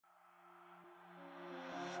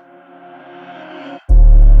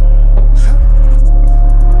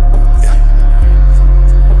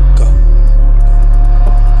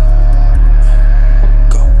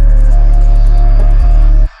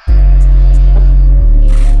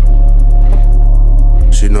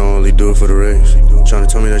do it for the race. Tryna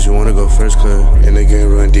tell me that you wanna go first class. And the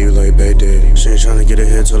game run deep like Baghdad. She ain't tryna get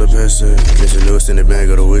ahead till the past that. It's the newest in the bag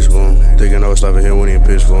of the wishbone. Thinking I was stopping here when he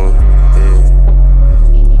pitch for him.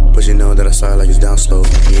 Yeah. But you know that I slide like it's down slow.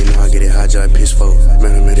 You know I get it hot just like pitch for.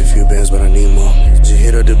 Man, I made a few bands, but I need more. Just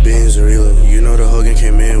hit up the Benz and reload. You know the Hogan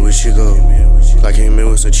came in with Chico. Like came in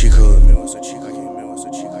with some cheat code.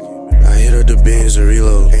 I hit up the Benz and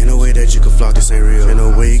reload. Ain't no way that you can flock, this ain't real. Ain't no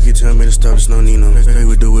way you can tell me to stop, there's no Nino. They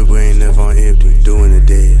would do it, but ain't never on empty. Doing the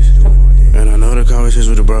days. And I know the conversations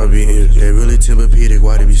with the broad be empty. They really Tempur-Pedic,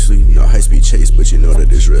 why they be sleeping? No high-speed chase, but you know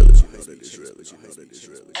that it's real. I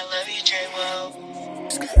love you, J-Wo.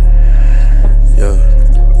 Yeah,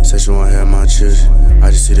 said you wanna have my children. I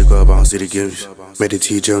just see the go up, I don't see the gifts. Made the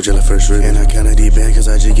T-Joe jelly first rip. And I kinda deep band cause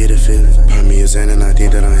I just get a feeling. Pop me a Xan and I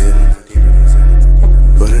think that I'm hitting.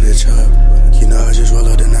 Butter the chop, you know I just roll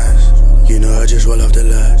out the knives. You know I just roll off the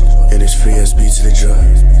lot. And it's free as beats to the drop.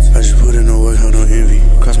 I just put in no work, hold no envy.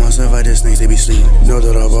 Cross myself like the snakes, they be sleeping. Know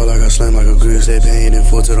that I ball like I slam like a grill. Stay paying in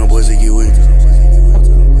full to them boys that get weak.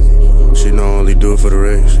 She know I only do it for the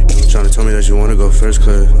race. Tryna tell me that you wanna go first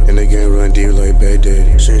class. And the game run deep like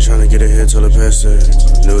Baghdad. She ain't tryna get ahead till the past that.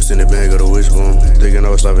 Newest in the bag of the wishbone. Thinking I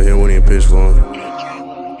was stopping here when he pitch for him.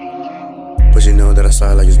 But you know that I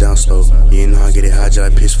slide like it's down slow. You know I get it hot just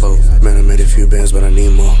like pitch for. Man, I made a few bands, but I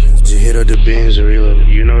need more. Just hit up the Benz and reload.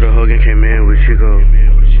 You know the Hogan came in with Chico.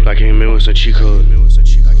 Like came in with some cheat code.